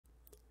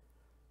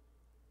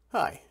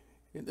Hi,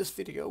 in this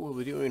video we'll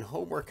be doing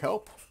homework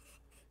help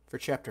for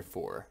chapter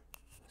 4.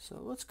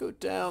 So let's go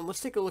down, let's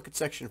take a look at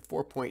section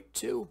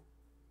 4.2,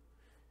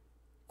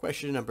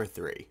 question number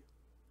 3.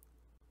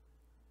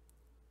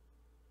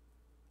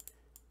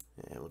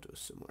 And we'll do a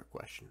similar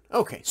question.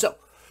 Okay, so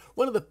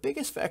one of the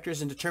biggest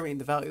factors in determining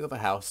the value of a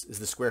house is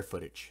the square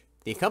footage.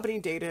 The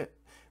accompanying data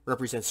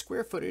represents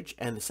square footage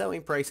and the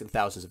selling price in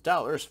thousands of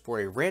dollars for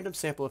a random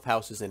sample of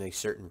houses in a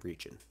certain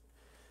region.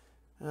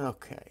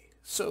 Okay.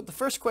 So the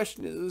first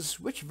question is,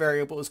 which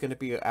variable is going to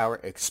be our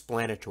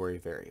explanatory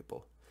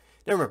variable?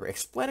 Now remember,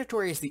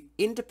 explanatory is the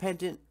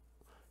independent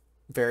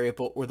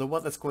variable or the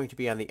one that's going to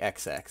be on the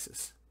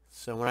x-axis.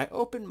 So when I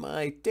open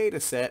my data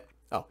set,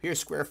 oh, here's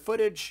square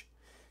footage.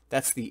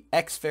 That's the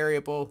x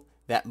variable.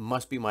 That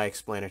must be my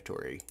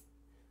explanatory.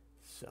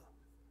 So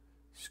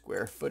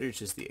square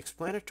footage is the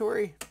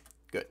explanatory.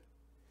 Good.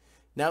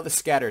 Now the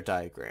scatter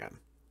diagram.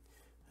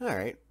 All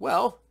right,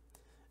 well,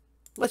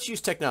 let's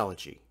use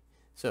technology.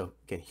 So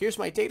again, here's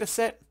my data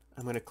set.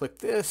 I'm going to click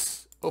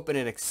this, open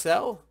in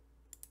Excel,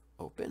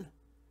 open.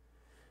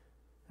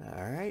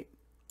 All right,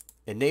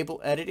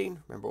 enable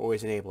editing. Remember,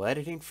 always enable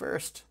editing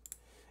first.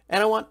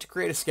 And I want to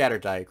create a scatter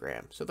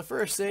diagram. So the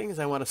first thing is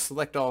I want to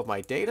select all of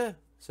my data.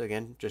 So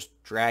again,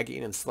 just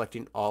dragging and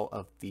selecting all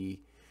of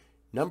the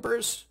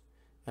numbers.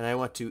 And I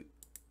want to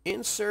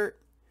insert.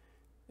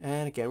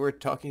 And again, we're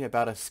talking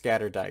about a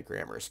scatter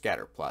diagram or a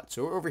scatter plot.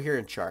 So we're over here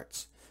in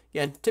charts.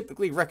 Again,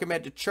 typically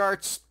recommended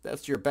charts,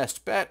 that's your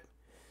best bet.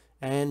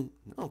 And,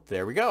 oh,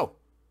 there we go.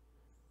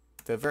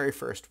 The very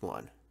first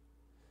one.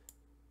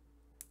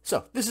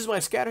 So, this is my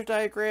scatter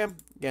diagram.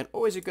 Again,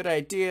 always a good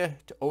idea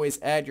to always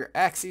add your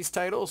axes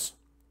titles.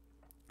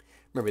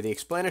 Remember, the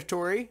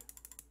explanatory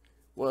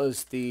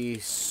was the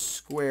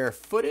square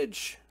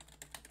footage,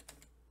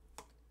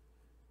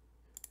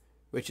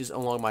 which is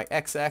along my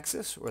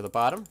x-axis, or the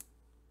bottom.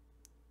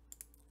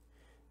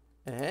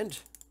 And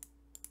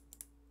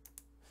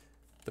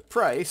the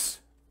price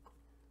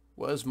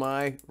was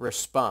my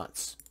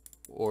response,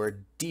 or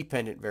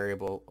dependent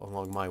variable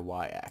along my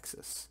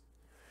y-axis.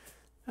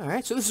 All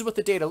right, so this is what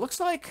the data looks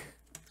like.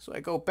 So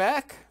I go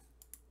back,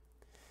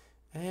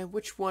 and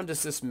which one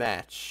does this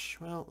match?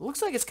 Well, it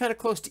looks like it's kind of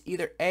close to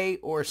either A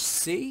or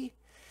C.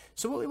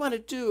 So what we want to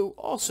do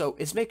also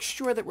is make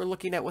sure that we're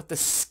looking at what the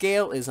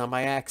scale is on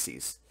my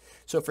axes.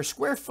 So for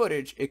square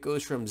footage, it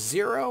goes from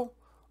 0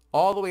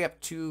 all the way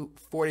up to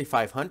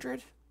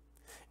 4,500.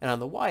 And on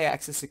the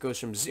y-axis, it goes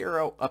from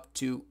 0 up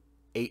to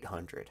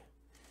 800.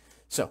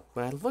 So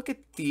when I look at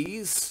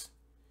these,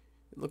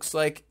 it looks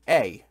like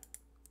A.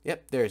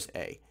 Yep, there's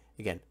A.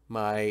 Again,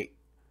 my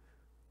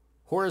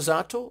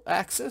horizontal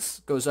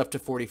axis goes up to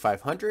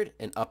 4,500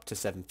 and up to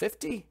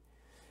 750.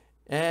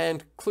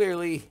 And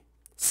clearly,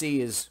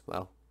 C is,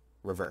 well,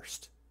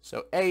 reversed.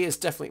 So A is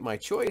definitely my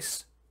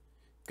choice.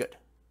 Good.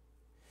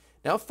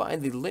 Now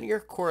find the linear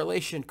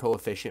correlation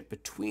coefficient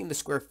between the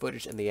square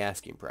footage and the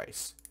asking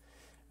price.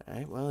 All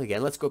right, well,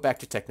 again, let's go back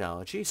to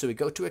technology. So we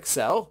go to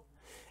Excel.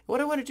 What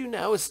I want to do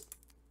now is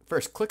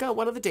first click on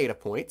one of the data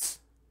points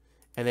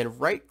and then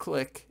right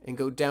click and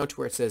go down to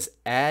where it says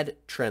add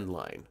trend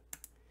line.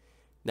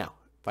 Now,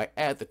 if I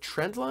add the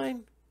trend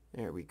line,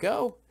 there we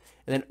go.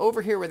 And then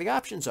over here where the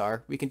options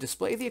are, we can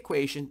display the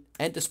equation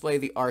and display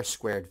the R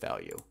squared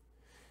value.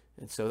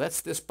 And so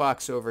that's this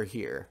box over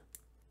here.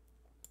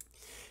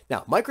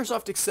 Now,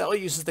 Microsoft Excel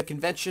uses the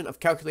convention of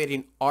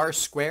calculating R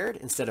squared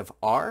instead of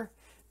R.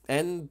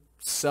 And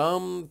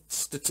some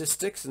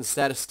statistics and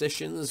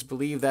statisticians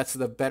believe that's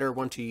the better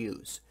one to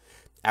use.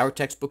 Our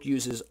textbook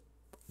uses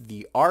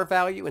the R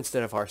value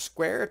instead of R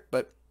squared,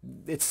 but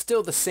it's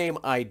still the same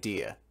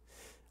idea.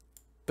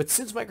 But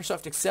since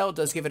Microsoft Excel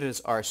does give it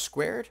as R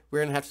squared,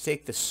 we're going to have to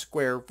take the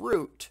square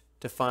root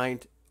to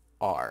find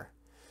R.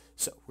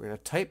 So we're going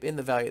to type in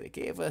the value they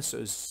gave us,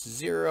 so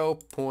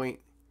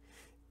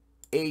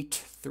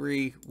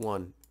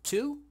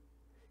 0.8312,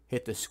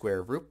 hit the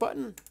square root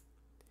button,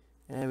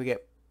 and we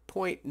get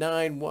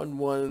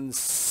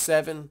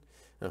 0.9117.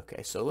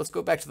 Okay, so let's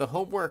go back to the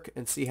homework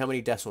and see how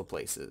many decimal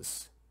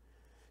places.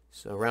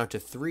 So round to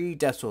 3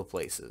 decimal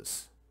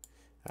places.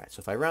 All right, so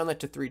if I round that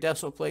to 3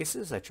 decimal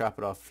places, I chop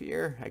it off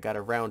here, I got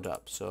to round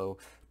up. So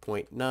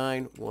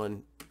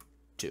 0.912.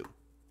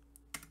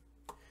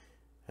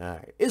 All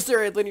right, is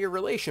there a linear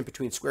relation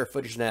between square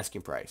footage and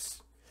asking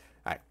price?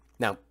 All right,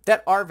 now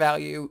that R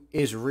value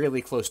is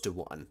really close to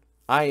 1.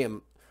 I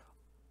am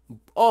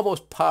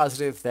almost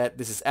positive that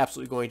this is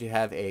absolutely going to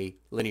have a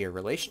linear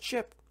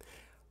relationship,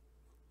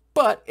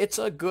 but it's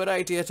a good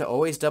idea to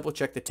always double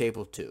check the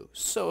table too.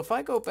 So if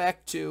I go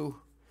back to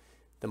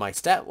the My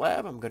Stat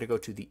Lab, I'm going to go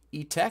to the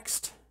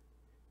e-text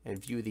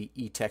and view the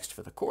e-text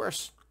for the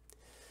course.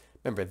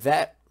 Remember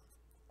that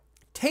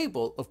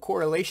table of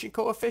correlation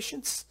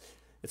coefficients,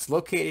 it's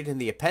located in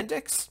the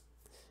appendix,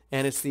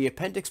 and it's the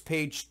appendix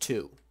page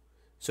 2.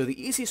 So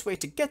the easiest way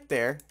to get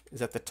there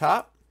is at the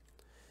top,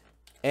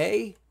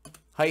 A-2.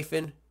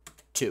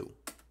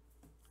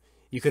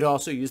 You could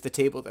also use the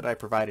table that I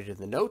provided in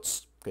the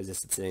notes, because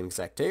it's the same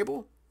exact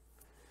table.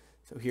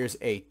 So here's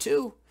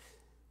A2.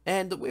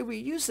 And the way we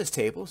use this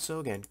table, so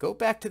again, go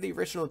back to the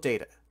original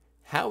data.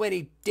 How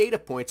many data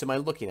points am I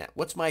looking at?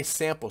 What's my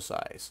sample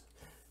size?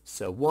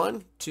 So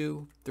 1,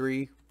 2,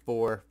 3,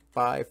 4,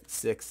 5,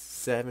 6,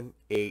 7,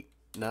 8,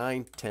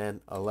 9,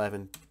 10,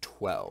 11,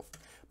 12.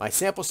 My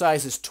sample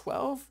size is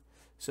 12.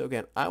 So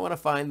again, I want to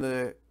find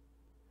the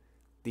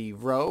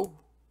row,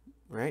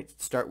 right?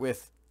 Start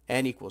with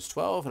n equals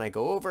 12, and I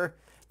go over.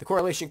 The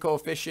correlation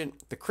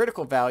coefficient, the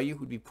critical value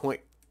would be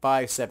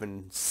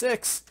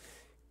 0.576.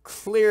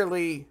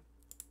 Clearly,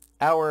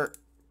 our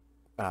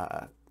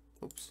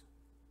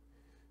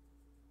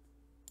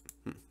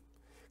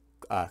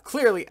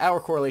clearly our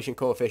correlation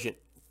coefficient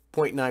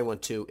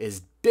 0.912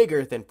 is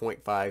bigger than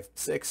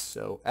 0.56,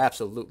 so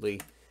absolutely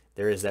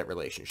there is that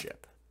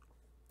relationship.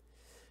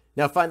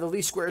 Now find the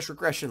least squares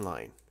regression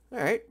line. All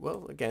right,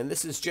 well again,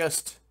 this is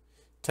just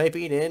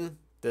typing in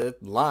the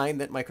line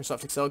that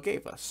Microsoft Excel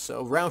gave us.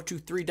 So round to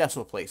 3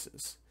 decimal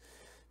places.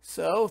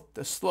 So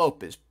the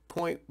slope is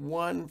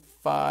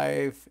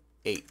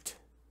 0.158.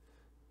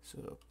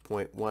 So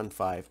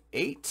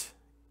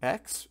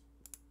 0.158x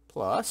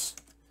plus,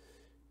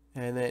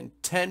 and then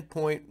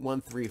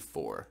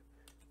 10.134.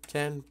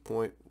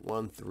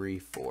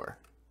 10.134.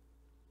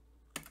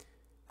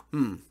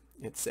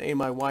 It's saying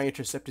my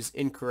y-intercept is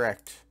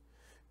incorrect.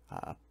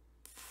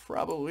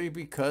 Probably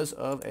because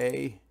of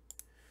a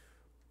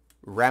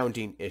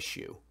rounding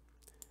issue.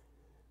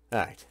 All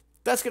right,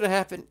 that's going to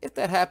happen. If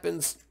that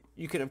happens,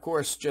 you can, of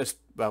course, just,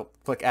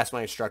 click Ask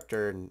My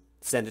Instructor and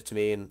send it to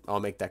me, and I'll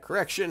make that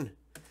correction.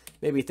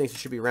 Maybe it thinks it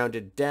should be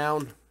rounded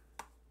down.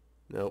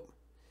 Nope.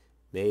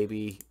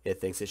 Maybe it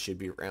thinks it should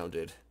be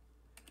rounded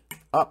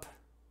up.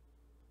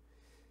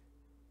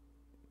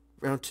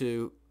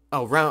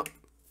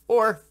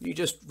 Or you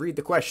just read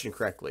the question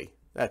correctly.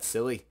 That's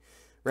silly.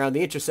 Round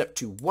the intercept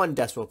to 1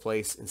 decimal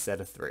place instead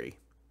of 3.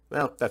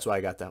 Well, that's why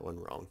I got that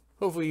one wrong.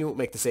 Hopefully you won't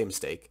make the same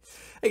mistake.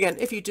 Again,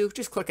 if you do,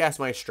 just click Ask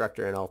My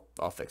Instructor and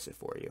I'll fix it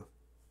for you.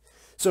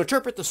 So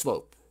interpret the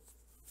slope.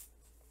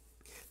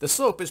 The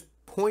slope is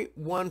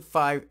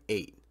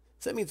 0.158.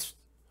 So that means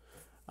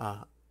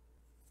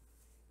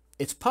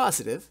it's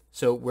positive,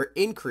 so we're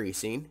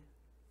increasing.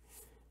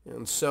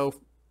 And so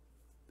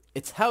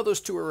it's how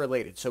those two are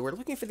related. So we're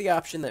looking for the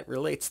option that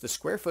relates the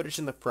square footage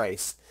and the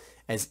price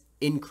as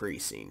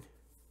increasing.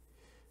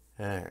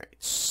 All right,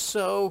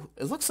 so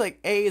it looks like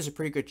A is a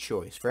pretty good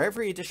choice. For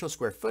every additional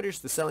square footage,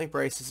 the selling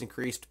price is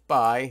increased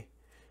by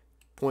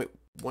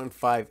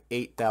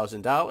 $0.158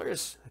 thousand. I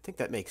think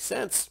that makes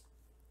sense.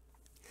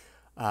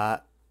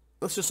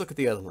 Let's just look at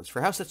the other ones. For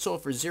a house that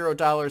sold for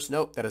 $0,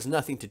 nope, that has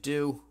nothing to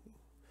do.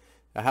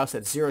 A house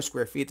at 0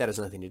 square feet, that has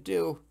nothing to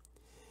do.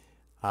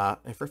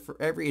 And for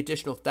every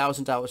additional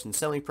 $1,000 in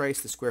selling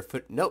price, the square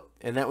foot, nope,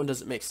 and that one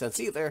doesn't make sense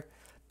either,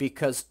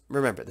 because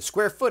remember, the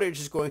square footage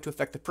is going to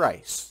affect the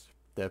price.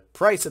 The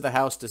price of the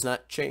house does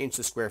not change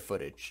the square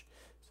footage.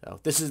 So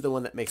this is the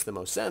one that makes the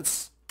most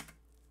sense.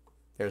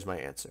 There's my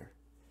answer.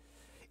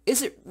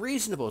 Is it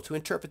reasonable to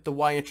interpret the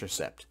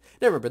y-intercept?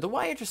 Now remember, the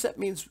y-intercept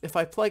means if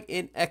I plug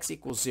in x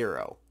equals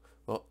 0,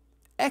 well,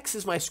 x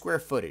is my square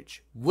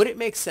footage. Would it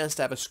make sense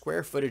to have a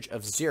square footage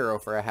of 0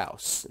 for a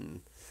house?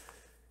 And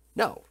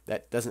no,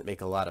 that doesn't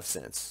make a lot of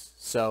sense.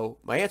 So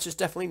my answer is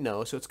definitely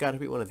no, so it's got to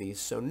be one of these.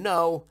 So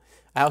no,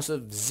 a house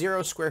of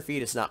 0 square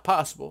feet is not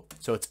possible,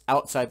 so it's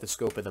outside the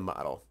scope of the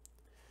model.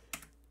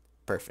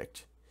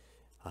 Perfect.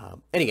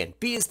 And again,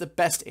 B is the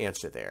best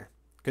answer there.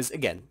 Because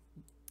again,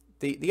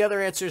 the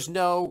other answer is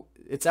no,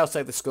 it's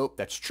outside the scope.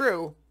 That's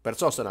true, but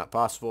it's also not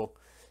possible.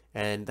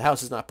 And the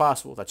house is not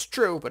possible. That's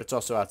true, but it's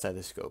also outside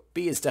the scope.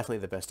 B is definitely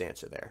the best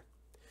answer there.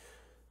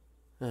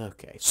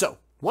 Okay, so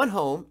one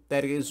home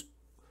that is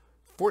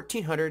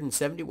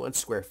 1,471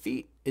 square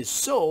feet is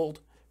sold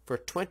for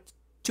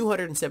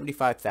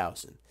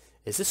 $275,000.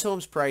 Is this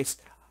home's price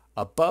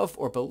above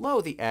or below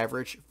the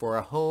average for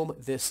a home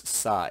this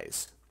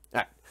size?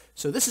 All right,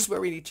 so this is where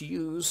we need to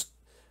use,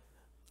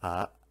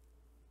 our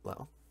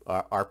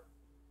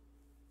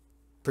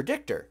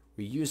predictor.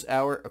 We use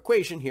our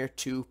equation here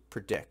to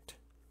predict.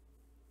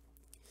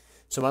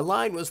 So my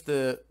line was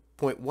the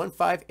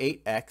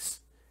 0.158x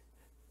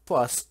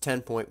plus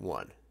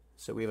 10.1.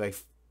 So we have a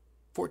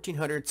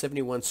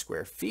 1,471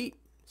 square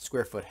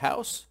foot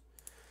house.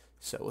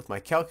 So with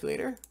my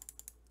calculator,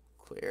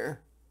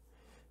 clear.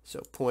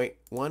 So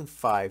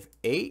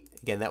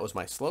 0.158, again, that was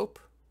my slope,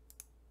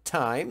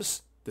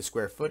 times the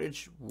square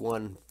footage,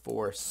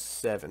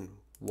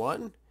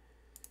 1,471,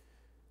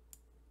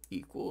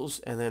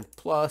 equals, and then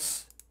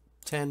plus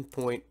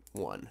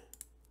 10.1.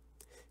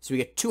 So we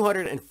get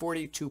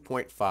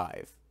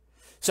 242.5.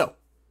 So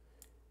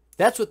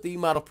that's what the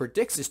model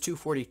predicts is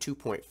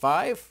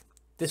 242.5.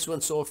 This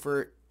one sold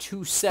for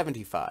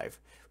 275,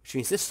 which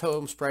means this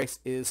home's price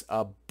is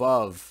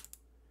above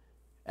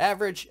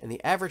average, and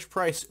the average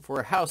price for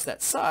a house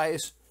that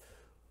size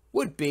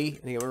would be,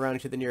 and again, we're rounding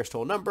to the nearest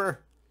whole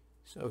number,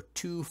 so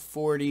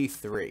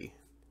 243.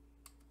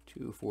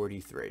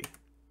 243.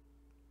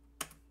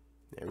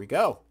 There we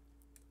go.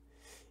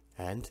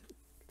 And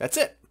that's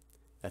it.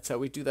 That's how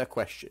we do that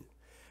question.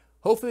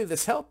 Hopefully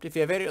this helped. If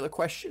you have any other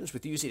questions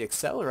with using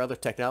Excel or other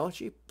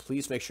technology,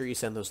 please make sure you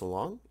send those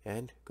along,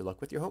 and good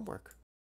luck with your homework.